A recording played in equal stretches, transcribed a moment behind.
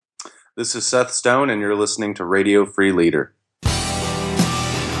This is Seth Stone, and you're listening to Radio Free Leader.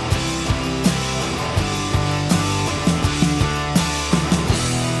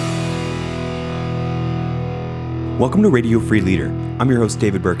 Welcome to Radio Free Leader. I'm your host,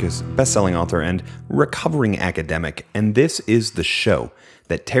 David Burkus, best-selling author and recovering academic, and this is the show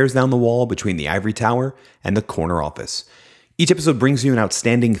that tears down the wall between the ivory tower and the corner office. Each episode brings you an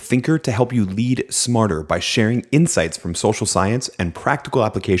outstanding thinker to help you lead smarter by sharing insights from social science and practical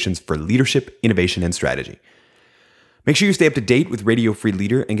applications for leadership, innovation, and strategy. Make sure you stay up to date with Radio Free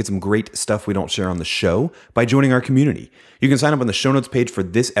Leader and get some great stuff we don't share on the show by joining our community. You can sign up on the show notes page for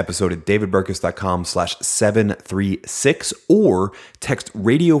this episode at davidburkus.com/736 or text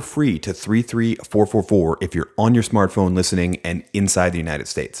Radio Free to 33444 if you're on your smartphone listening and inside the United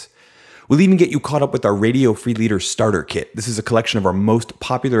States. We'll even get you caught up with our Radio Free Leader Starter Kit. This is a collection of our most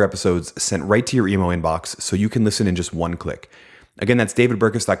popular episodes sent right to your email inbox so you can listen in just one click. Again, that's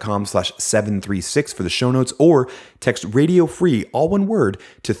davidburkus.com/736 for the show notes, or text Radio Free, all one word,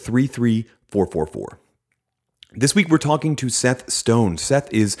 to 33444. This week, we're talking to Seth Stone. Seth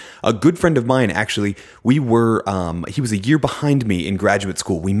is a good friend of mine, actually. He was a year behind me in graduate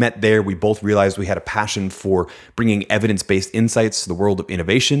school. We met there. We both realized we had a passion for bringing evidence-based insights to the world of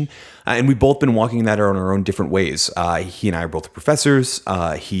innovation. And we've both been walking that on our own different ways. He and I are both professors.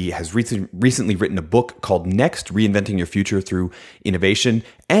 He has recently written a book called Next, Reinventing Your Future Through Innovation,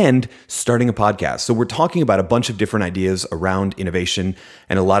 and starting a podcast. So we're talking about a bunch of different ideas around innovation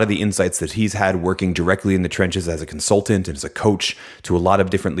and a lot of the insights that he's had working directly in the trenches as a consultant and as a coach to a lot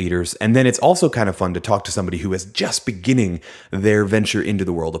of different leaders. And then it's also kind of fun to talk to somebody who is just beginning their venture into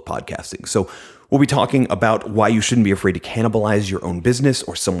the world of podcasting. So we'll be talking about why you shouldn't be afraid to cannibalize your own business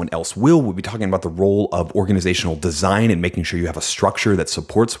or someone else will. We'll be talking about the role of organizational design and making sure you have a structure that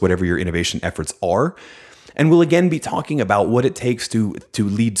supports whatever your innovation efforts are. And we'll again be talking about what it takes to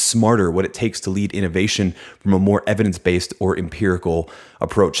lead smarter, what it takes to lead innovation from a more evidence-based or empirical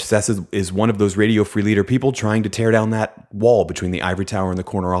approach. Seth is one of those Radio Free Leader people trying to tear down that wall between the ivory tower and the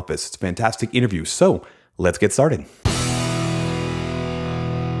corner office. It's a fantastic interview. So let's get started.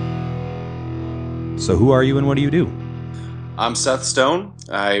 So who are you and what do you do? I'm Seth Stone.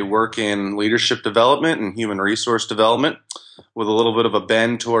 I work in leadership development and human resource development with a little bit of a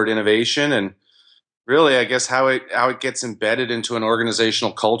bend toward innovation and really, I guess, how it gets embedded into an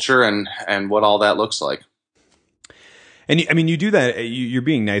organizational culture and what all that looks like. And I mean, you do that, you're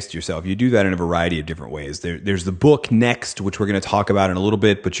being nice to yourself. You do that in a variety of different ways. There's the book Next, which we're going to talk about in a little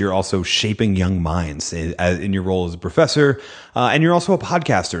bit, but you're also shaping young minds in your role as a professor. And you're also a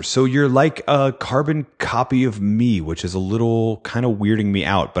podcaster. So you're like a carbon copy of me, which is a little kind of weirding me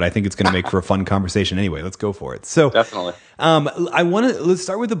out, but I think it's going to make for a fun conversation anyway. Let's go for it. So definitely. Let's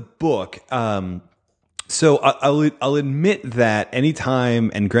start with the book. So I'll admit that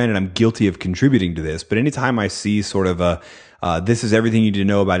anytime, and granted I'm guilty of contributing to this, but anytime I see sort of a this is everything you need to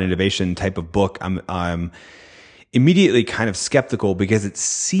know about innovation type of book, I'm immediately kind of skeptical because it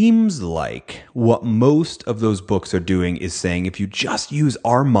seems like what most of those books are doing is saying if you just use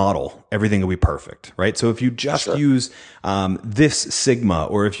our model, everything will be perfect, right? So if you just use this Sigma,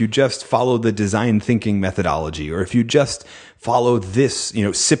 or if you just follow the design thinking methodology, or if you just follow this,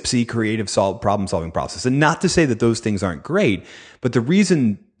 SIPSy creative problem solving process. And not to say that those things aren't great, but the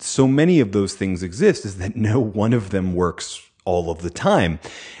reason so many of those things exist is that no one of them works all of the time.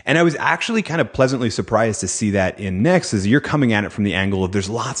 And I was actually kind of pleasantly surprised to see that in Next, as you're coming at it from the angle of there's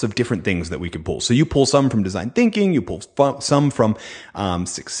lots of different things that we could pull. So you pull some from design thinking, you pull some from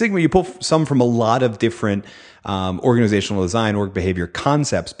Six Sigma, you pull some from a lot of different organizational design, org behavior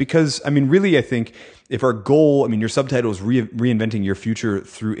concepts. Because, I mean, really, I think if our goal, your subtitle is reinventing your future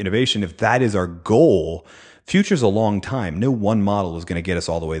through innovation. If that is our goal, future's a long time. No one model is going to get us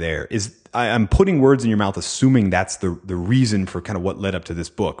all the way there. I'm putting words in your mouth, assuming that's the reason for kind of what led up to this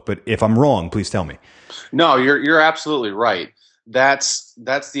book. But if I'm wrong, please tell me. No, you're absolutely right. That's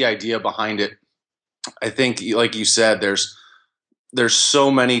the idea behind it. I think, like you said, there's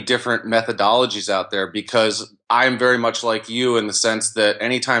so many different methodologies out there because I'm very much like you in the sense that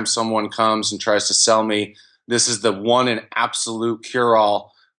anytime someone comes and tries to sell me, this is the one and absolute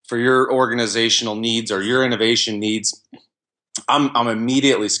cure-all for your organizational needs or your innovation needs, I'm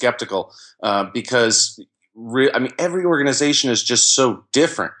immediately skeptical because every organization is just so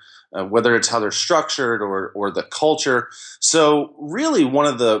different, whether it's how they're structured or the culture. So really one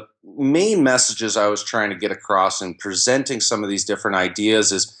of the main messages I was trying to get across in presenting some of these different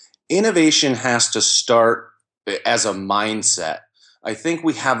ideas is innovation has to start as a mindset. I think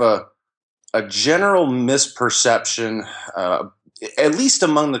we have a general misperception, at least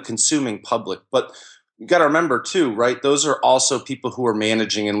among the consuming public, but you got to remember too, right? Those are also people who are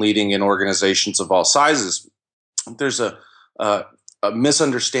managing and leading in organizations of all sizes. There's a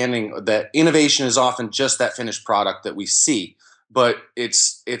misunderstanding that innovation is often just that finished product that we see, but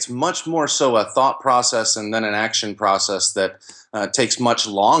it's much more so a thought process and then an action process that takes much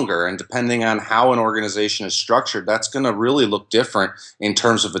longer. And depending on how an organization is structured, that's going to really look different in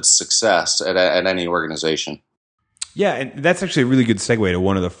terms of its success at any organization. Yeah, and that's actually a really good segue to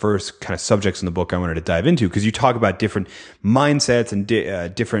one of the first kind of subjects in the book I wanted to dive into, because you talk about different mindsets and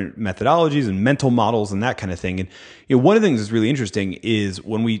different methodologies and mental models and that kind of thing. And one of the things that's really interesting is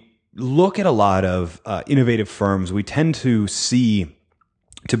when we look at a lot of innovative firms, we tend to see,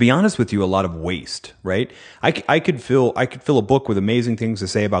 to be honest with you, a lot of waste, right? I could fill a book with amazing things to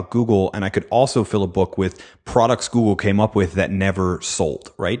say about Google, and I could also fill a book with products Google came up with that never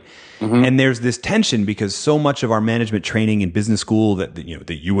sold, right? Mm-hmm. And there's this tension because so much of our management training in business school that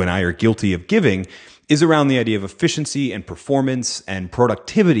you and I are guilty of giving is around the idea of efficiency and performance and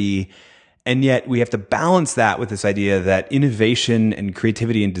productivity. And yet we have to balance that with this idea that innovation and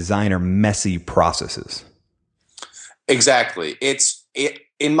creativity and design are messy processes. Exactly.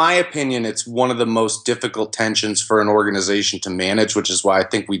 In my opinion, it's one of the most difficult tensions for an organization to manage, which is why I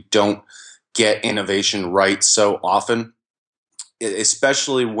think we don't get innovation right so often,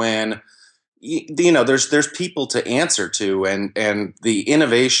 especially when there's people to answer to, and the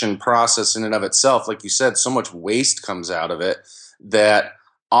innovation process in and of itself, like you said, so much waste comes out of it that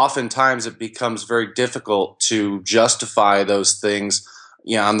oftentimes it becomes very difficult to justify those things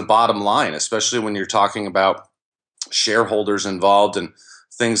on the bottom line, especially when you're talking about shareholders involved and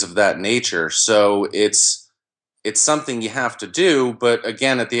things of that nature. So it's something you have to do, but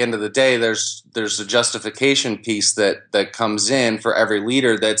again, at the end of the day, there's a justification piece that comes in for every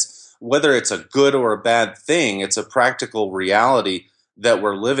leader. That's whether it's a good or a bad thing, it's a practical reality that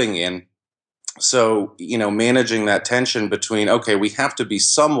we're living in. So, managing that tension between, okay, we have to be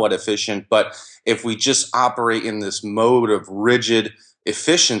somewhat efficient, but if we just operate in this mode of rigid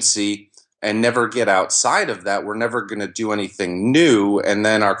efficiency and never get outside of that, we're never going to do anything new, and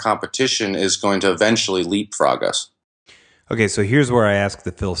then our competition is going to eventually leapfrog us. Okay, so here's where I ask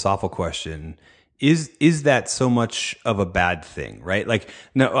the philosophical question. Is that so much of a bad thing, right? Like,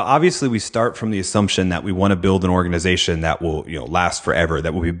 now, obviously we start from the assumption that we want to build an organization that will, last forever,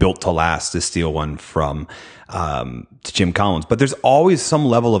 that will be built to last, to steal one from to Jim Collins. But there's always some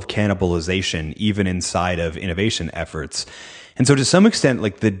level of cannibalization, even inside of innovation efforts. And so to some extent,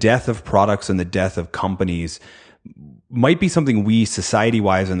 like the death of products and the death of companies might be something we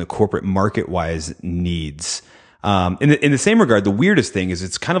society-wise and the corporate market-wise needs. In the same regard, the weirdest thing is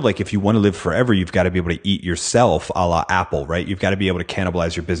it's kind of like if you want to live forever, you've got to be able to eat yourself a la Apple, right? You've got to be able to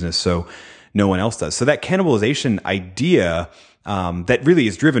cannibalize your business so no one else does. So that cannibalization idea that really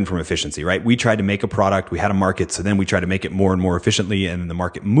is driven from efficiency, right? We tried to make a product, we had a market, so then we tried to make it more and more efficiently, and then the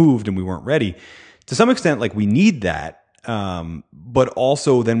market moved and we weren't ready. To some extent, like we need that. But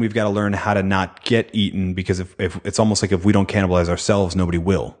also then we've got to learn how to not get eaten, because if it's almost like if we don't cannibalize ourselves, nobody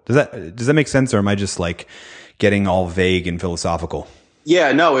will. Does that make sense? Or am I just like getting all vague and philosophical?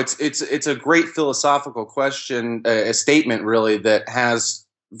 Yeah, no, it's a great philosophical question, a statement really that has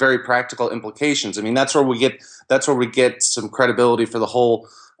very practical implications. I mean, that's where we get some credibility for the whole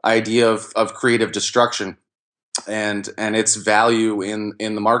idea of creative destruction and its value in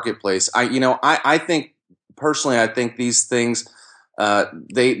the marketplace. I think personally, I think these things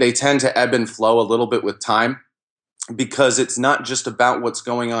they tend to ebb and flow a little bit with time, because it's not just about what's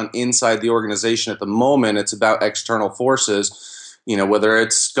going on inside the organization at the moment. It's about external forces, whether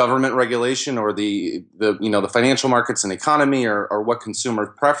it's government regulation or the financial markets and economy or what consumer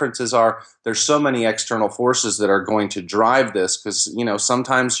preferences are. There's so many external forces that are going to drive this, because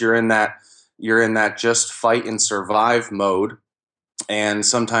sometimes you're in that just fight and survive mode. And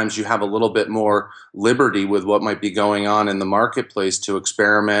sometimes you have a little bit more liberty with what might be going on in the marketplace to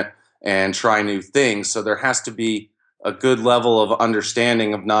experiment and try new things. So there has to be a good level of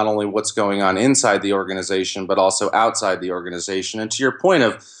understanding of not only what's going on inside the organization, but also outside the organization. And to your point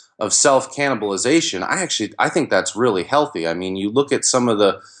of self-cannibalization, I think that's really healthy. I mean, you look at some of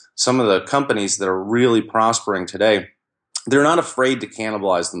the companies that are really prospering today, they're not afraid to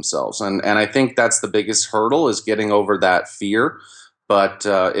cannibalize themselves. And I think that's the biggest hurdle, is getting over that fear. But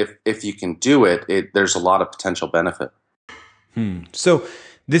if you can do it, there's a lot of potential benefit. So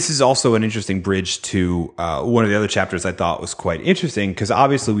this is also an interesting bridge to one of the other chapters I thought was quite interesting, because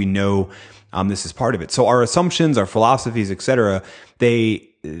obviously we know this is part of it. So our assumptions, our philosophies, et cetera, they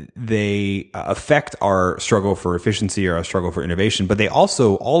they affect our struggle for efficiency or our struggle for innovation, but they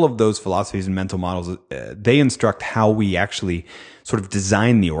also, all of those philosophies and mental models, they instruct how we actually sort of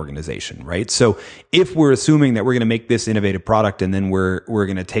design the organization, right? So if we're assuming that we're going to make this innovative product and then we're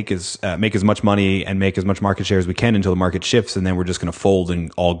going to make as much money and make as much market share as we can until the market shifts, and then we're just going to fold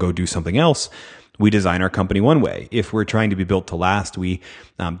and all go do something else, we design our company one way. If we're trying to be built to last, we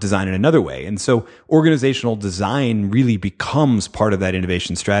design it another way. And so organizational design really becomes part of that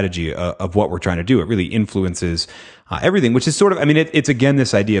innovation strategy of what we're trying to do. It really influences everything, which is sort of, I mean, it's again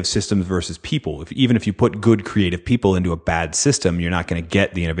this idea of systems versus people. Even if you put good creative people into a bad system, you're not going to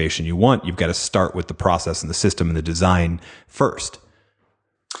get the innovation you want. You've got to start with the process and the system and the design first.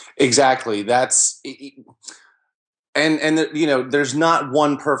 Exactly. There's not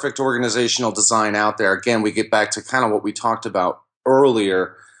one perfect organizational design out there. Again, we get back to kind of what we talked about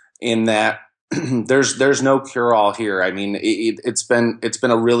earlier, in that there's no cure-all here. I mean, it's been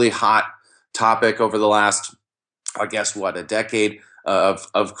a really hot topic over the last, I guess, a decade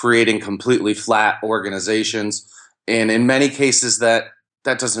of creating completely flat organizations, and in many cases that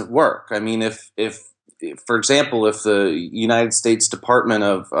doesn't work. I mean, if for example, if the United States Department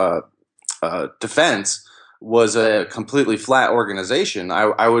of Defense was a completely flat organization,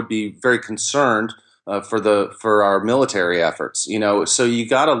 I would be very concerned for our military efforts. So you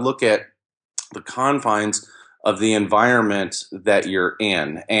got to look at the confines of the environment that you're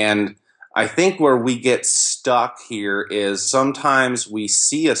in. And I think where we get stuck here is sometimes we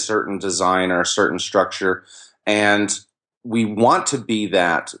see a certain design or a certain structure and we want to be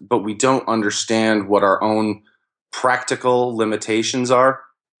that, but we don't understand what our own practical limitations are,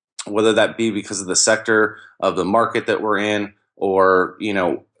 whether that be because of the sector of the market that we're in, or,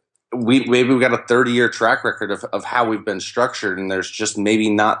 maybe we've got a 30-year track record of how we've been structured, and there's just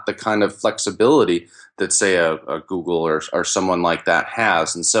maybe not the kind of flexibility that, say, a Google or someone like that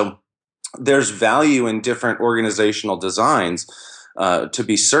has. And so there's value in different organizational designs, to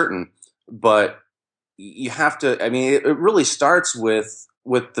be certain, but you have to, I mean, it really starts with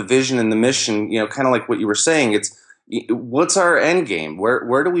the vision and the mission, kind of like what you were saying. It's, what's our end game?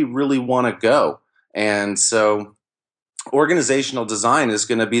 Where do we really want to go? And so organizational design is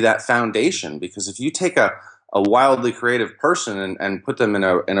going to be that foundation, because if you take a wildly creative person and put them in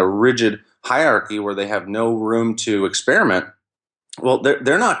a rigid hierarchy where they have no room to experiment, well,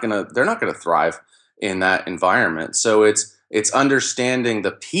 they're not gonna thrive in that environment. So it's understanding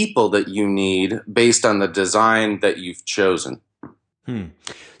the people that you need based on the design that you've chosen.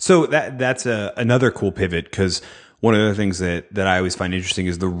 So that's another cool pivot, because one of the things that I always find interesting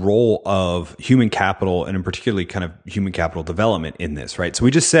is the role of human capital, and in particularly kind of human capital development in this, right? So we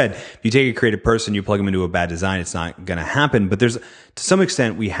just said, if you take a creative person, you plug them into a bad design, it's not going to happen. But there's, to some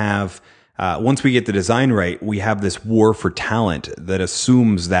extent, we have, once we get the design right, we have this war for talent that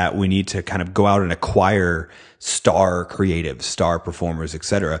assumes that we need to kind of go out and acquire star creatives, star performers, et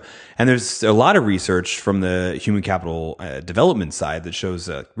cetera. And there's a lot of research from the human capital development side that shows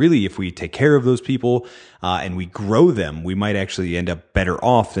really, if we take care of those people and we grow them, we might actually end up better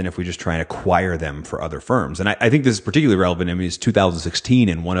off than if we just try and acquire them for other firms. And I think this is particularly relevant. I mean, it's 2016,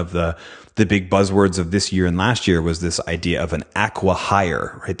 and one of the big buzzwords of this year and last year was this idea of an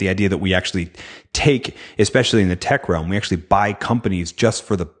acqui-hire, right? The idea that we actually take, especially in the tech realm, we actually buy companies just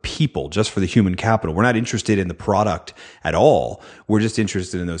for the people, just for the human capital. We're not interested in the product at all. We're just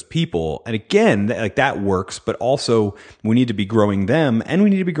interested in those people. And again, like, that works, but also we need to be growing them, and we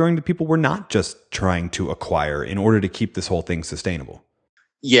need to be growing the people we're not just trying to acquire in order to keep this whole thing sustainable.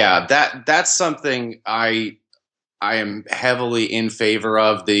 Yeah, that's something I am heavily in favor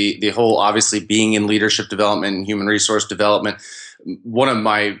of, the whole, obviously, being in leadership development and human resource development. One of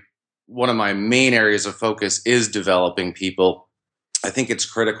my main areas of focus is developing people. I think it's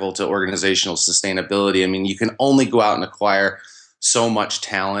critical to organizational sustainability. I mean, you can only go out and acquire so much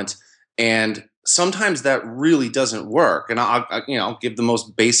talent, and sometimes that really doesn't work. And I'll give the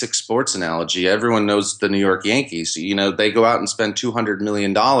most basic sports analogy. Everyone knows the New York Yankees. They go out and spend $200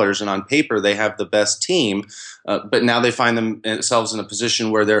 million, and on paper they have the best team, but now they find themselves in a position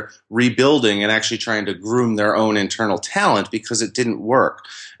where they're rebuilding and actually trying to groom their own internal talent because it didn't work.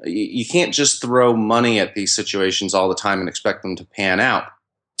 You can't just throw money at these situations all the time and expect them to pan out.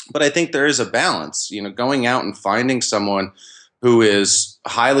 But I think there is a balance, going out and finding someone who is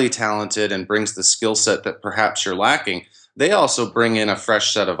highly talented and brings the skill set that perhaps you're lacking. They also bring in a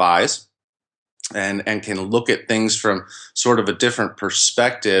fresh set of eyes and can look at things from sort of a different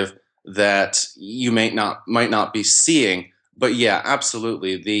perspective that you might not be seeing. But yeah,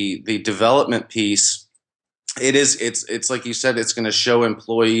 absolutely. The development piece, it's like you said, it's going to show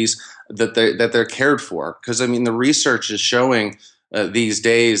employees that they're cared for. Because I mean, the research is showing these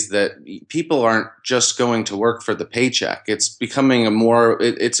days that people aren't just going to work for the paycheck. It's becoming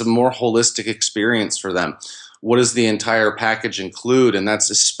it's a more holistic experience for them. What does the entire package include? And that's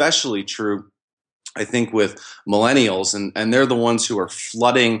especially true, I think, with millennials, and they're the ones who are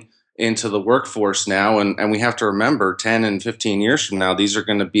flooding into the workforce now. And we have to remember 10 and 15 years from now, these are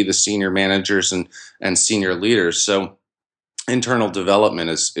going to be the senior managers and senior leaders. So internal development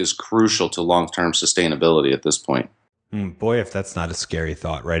is crucial to long-term sustainability at this point. Boy, if that's not a scary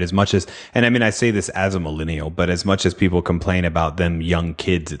thought, right? As much as, and I mean, I say this as a millennial, but as much as people complain about them young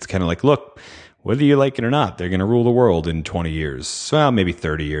kids, it's kind of like, look, whether you like it or not, they're going to rule the world in 20 years. Well, maybe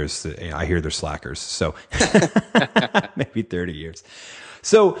 30 years. I hear they're slackers. So maybe 30 years.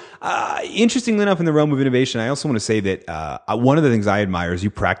 So, interestingly enough, in the realm of innovation, I also want to say that one of the things I admire is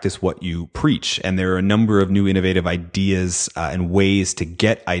you practice what you preach. And there are a number of new innovative ideas and ways to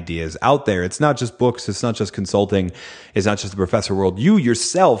get ideas out there. It's not just books. It's not just consulting. It's not just the professor world. You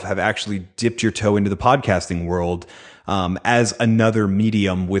yourself have actually dipped your toe into the podcasting world as another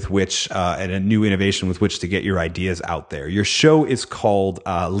medium with which, and a new innovation with which to get your ideas out there. Your show is called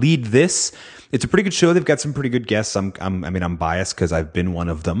Lead This. It's a pretty good show. They've got some pretty good guests. I'm biased because I've been one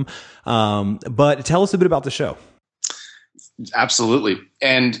of them. But tell us a bit about the show. Absolutely.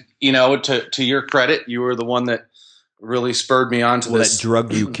 And, to your credit, you were the one that really spurred me on to this. That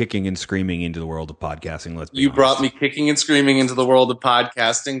drug you kicking and screaming into the world of podcasting. You brought me kicking and screaming into the world of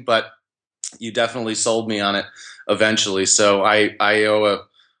podcasting, but you definitely sold me on it eventually. So I owe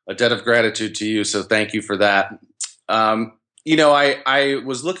a debt of gratitude to you. So thank you for that. I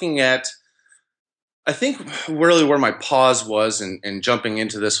was looking at, I think really where my pause was in jumping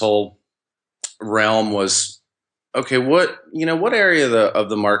into this whole realm was, okay, what area of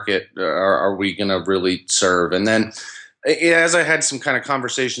the market are we going to really serve? And then as I had some kind of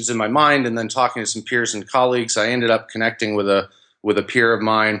conversations in my mind and then talking to some peers and colleagues, I ended up connecting with a peer of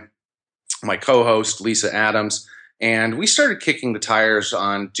mine, my co-host, Lisa Adams, and we started kicking the tires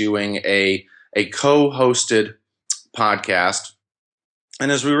on doing a co-hosted podcast.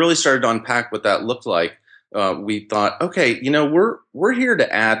 And as we really started to unpack what that looked like, we thought, okay, we're here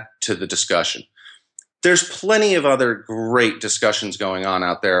to add to the discussion. There's plenty of other great discussions going on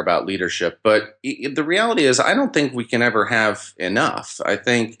out there about leadership, but the reality is I don't think we can ever have enough. I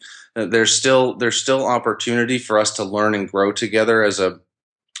think there's still opportunity for us to learn and grow together as a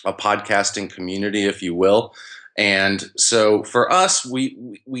podcasting community, if you will. And so for us,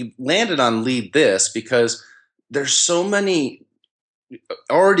 we landed on Lead This because there's so many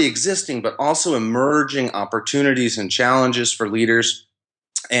already existing, but also emerging opportunities and challenges for leaders.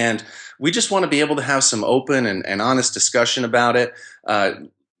 And we just want to be able to have some open and honest discussion about it.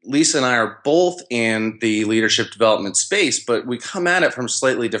 Lisa and I are both in the leadership development space, but we come at it from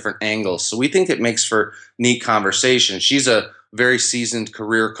slightly different angles. So we think it makes for neat conversation. She's a very seasoned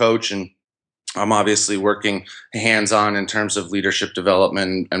career coach, and I'm obviously working hands-on in terms of leadership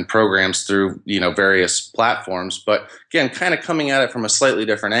development and programs through, various platforms, but again, kind of coming at it from a slightly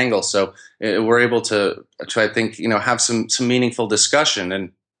different angle. So we're able to I think, have some meaningful discussion.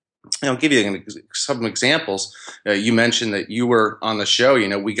 And I'll give you some examples. You mentioned that you were on the show.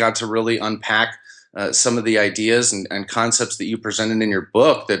 We got to really unpack some of the ideas and concepts that you presented in your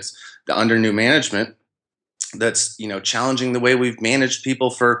book. That's the Under New Management. That's challenging the way we've managed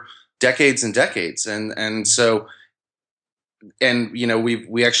people for decades and decades, and so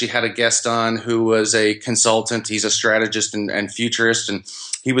we actually had a guest on who was a consultant. He's a strategist and futurist, and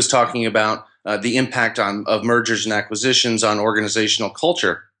he was talking about the impact of mergers and acquisitions on organizational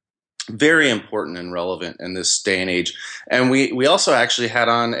culture. Very important and relevant in this day and age. And we also actually had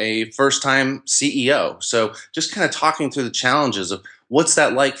on a first-time CEO. So just kind of talking through the challenges of what's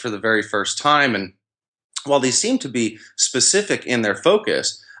that like for the very first time. And while they seem to be specific in their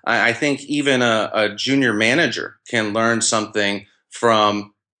focus, I think even a junior manager can learn something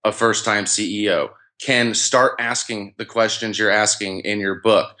from a first-time CEO, can start asking the questions you're asking in your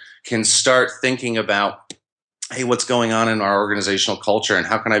book, can start thinking about, hey, what's going on in our organizational culture and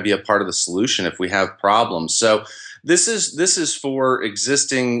how can I be a part of the solution if we have problems? So this is for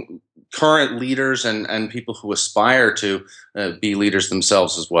existing current leaders and people who aspire to be leaders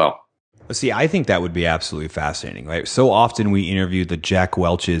themselves as well. See, I think that would be absolutely fascinating, right? So often we interview the Jack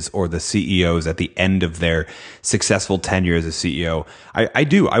Welches or the CEOs at the end of their successful tenure as a CEO.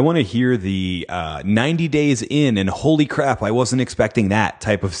 I want to hear the 90 days in and holy crap, I wasn't expecting that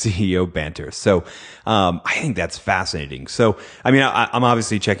type of CEO banter. So I think that's fascinating. So, I mean, I'm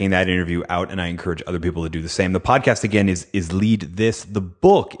obviously checking that interview out, and I encourage other people to do the same. The podcast, again, is Lead This. The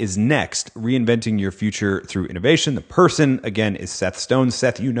book is next, Reinventing Your Future Through Innovation. The person, again, is Seth Stone.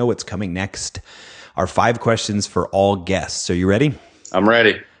 Seth, you know what's coming next. Our 5 questions for all guests. Are you ready? I'm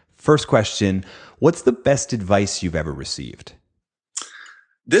ready. First question, what's the best advice you've ever received?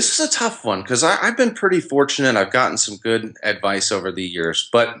 This is a tough one because I've been pretty fortunate. I've gotten some good advice over the years,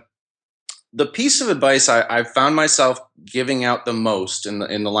 but the piece of advice I've found myself giving out the most in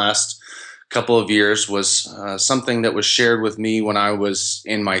the last couple of years was something that was shared with me when I was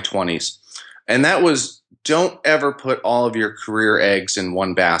in my 20s. And that was, don't ever put all of your career eggs in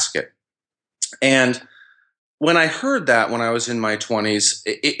one basket. And when I heard that when I was in my 20s,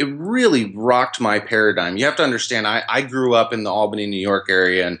 it really rocked my paradigm. You have to understand, I grew up in the Albany, New York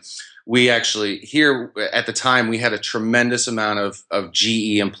area, and we actually, here at the time, we had a tremendous amount of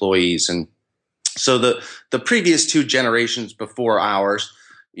GE employees. And so the previous two generations before ours,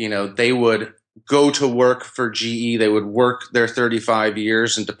 they would go to work for GE. They would work their 35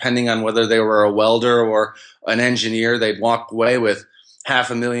 years, and depending on whether they were a welder or an engineer, they'd walk away with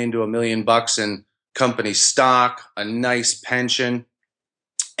 $500,000 to $1 million in company stock, a nice pension.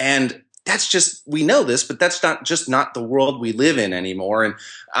 And that's just, we know this, but that's not the world we live in anymore. And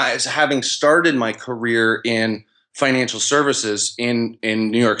as having started my career in financial services in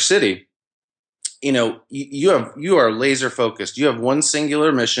New York City, you are laser focused. You have one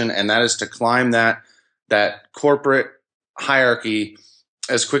singular mission, and that is to climb that corporate hierarchy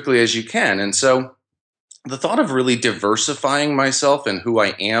as quickly as you can. And so the thought of really diversifying myself and who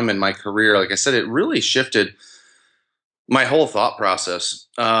I am in my career, like I said, it really shifted my whole thought process.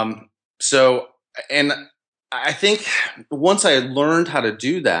 And I think once I learned how to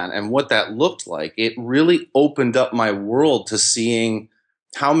do that and what that looked like, it really opened up my world to seeing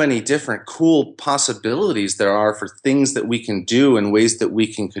how many different cool possibilities there are for things that we can do and ways that we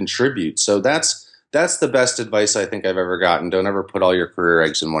can contribute. So that's the best advice I think I've ever gotten. Don't ever put all your career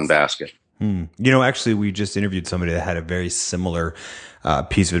eggs in one basket. Actually, we just interviewed somebody that had a very similar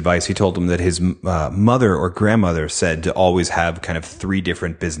piece of advice. He told him that his mother or grandmother said to always have kind of 3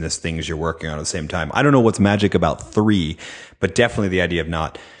 different business things you're working on at the same time. I don't know what's magic about 3, but definitely the idea of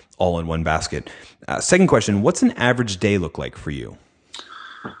not all in one basket. Second question, what's an average day look like for you?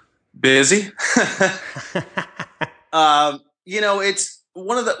 Busy. It's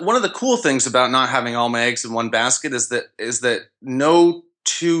one of the cool things about not having all my eggs in one basket is that no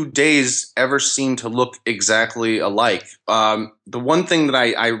 2 days ever seem to look exactly alike. The one thing that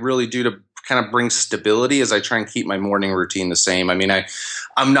I really do to kind of bring stability is I try and keep my morning routine the same. I mean,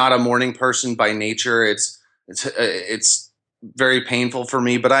 I'm not a morning person by nature. It's very painful for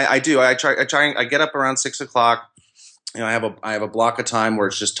me, but I get up around 6:00. I have a block of time where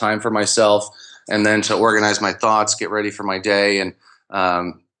it's just time for myself, and then to organize my thoughts, get ready for my day, and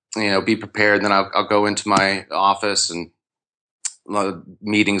be prepared. Then I'll go into my office and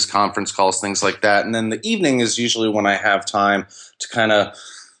meetings, conference calls, things like that. And then the evening is usually when I have time to kind of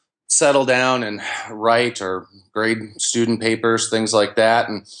settle down and write or grade student papers, things like that.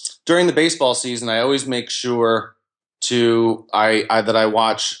 And during the baseball season, I always make sure that I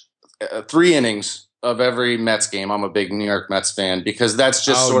watch 3 innings of every Mets game. I'm a big New York Mets fan because that's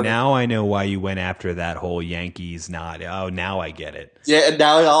just now I know why you went after that whole Yankees nod. Oh, now I get it. Yeah,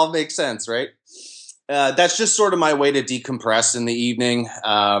 now it all makes sense, right? That's just sort of my way to decompress in the evening,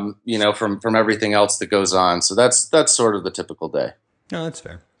 from everything else that goes on. So that's sort of the typical day. No, that's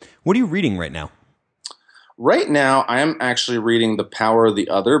fair. What are you reading right now? Right now, I am actually reading The Power of the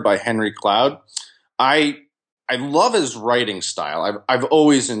Other by Henry Cloud. I love his writing style. I've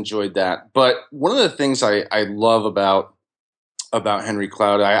always enjoyed that. But one of the things I love about Henry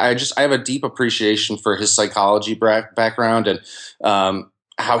Cloud, I have a deep appreciation for his psychology background and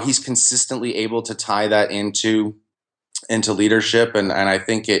how he's consistently able to tie that into leadership, and I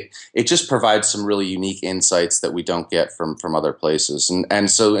think it just provides some really unique insights that we don't get from other places.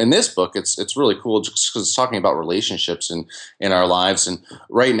 And so in this book, it's really cool just because it's talking about relationships in our lives. And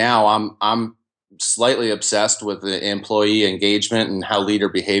right now, I'm slightly obsessed with the employee engagement and how leader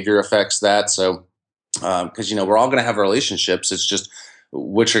behavior affects that. So because we're all going to have relationships, it's just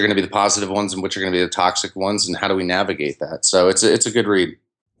which are going to be the positive ones and which are going to be the toxic ones, and how do we navigate that? So it's a good read.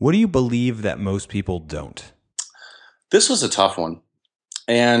 What do you believe that most people don't? This was a tough one.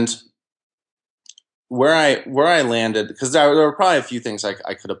 And where I landed, because there were probably a few things I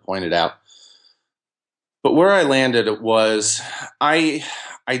could have pointed out. But where I landed was I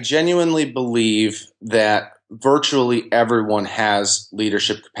genuinely believe that virtually everyone has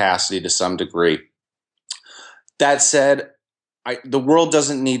leadership capacity to some degree. That said, the world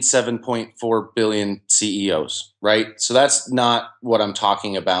doesn't need 7.4 billion CEOs, right? So that's not what I'm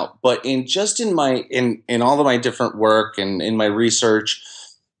talking about. But in all of my different work and in my research,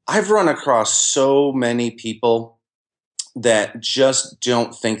 I've run across so many people that just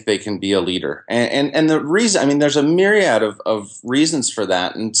don't think they can be a leader. And the reason, I mean, there's a myriad of reasons for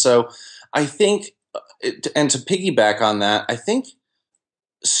that. And so I think, and to piggyback on that, I think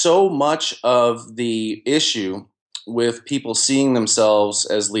so much of the issue with people seeing themselves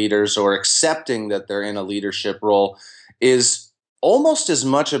as leaders or accepting that they're in a leadership role is almost as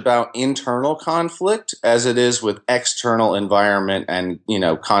much about internal conflict as it is with external environment and,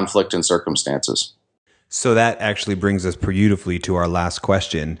 conflict and circumstances. So that actually brings us beautifully to our last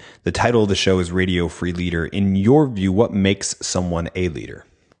question. The title of the show is Radio Free Leader. In your view, what makes someone a leader?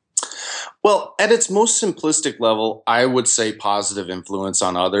 Well, at its most simplistic level, I would say positive influence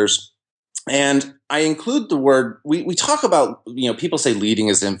on others. And I include the word, we talk about, people say leading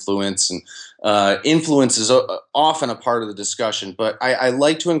is influence, and influence is often a part of the discussion. But I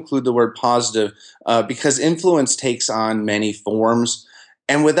like to include the word positive because influence takes on many forms.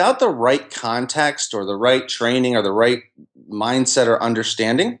 And without the right context or the right training or the right mindset or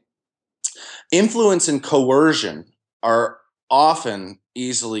understanding, influence and coercion are often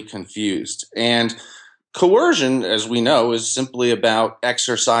easily confused. And coercion, as we know, is simply about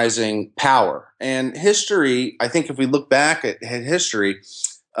exercising power. And history, I think if we look back at history,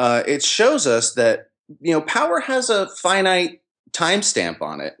 it shows us that, power has a finite timestamp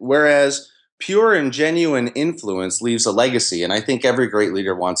on it, whereas pure and genuine influence leaves a legacy. And I think every great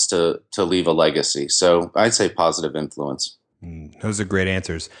leader wants to leave a legacy. So I'd say positive influence. Those are great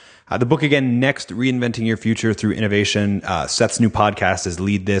answers. The book again, Next, Reinventing Your Future Through Innovation. Seth's new podcast is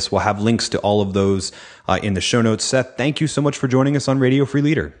Lead This. We'll have links to all of those in the show notes. Seth, thank you so much for joining us on Radio Free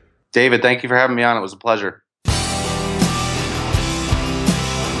Leader. David, thank you for having me on. It was a pleasure.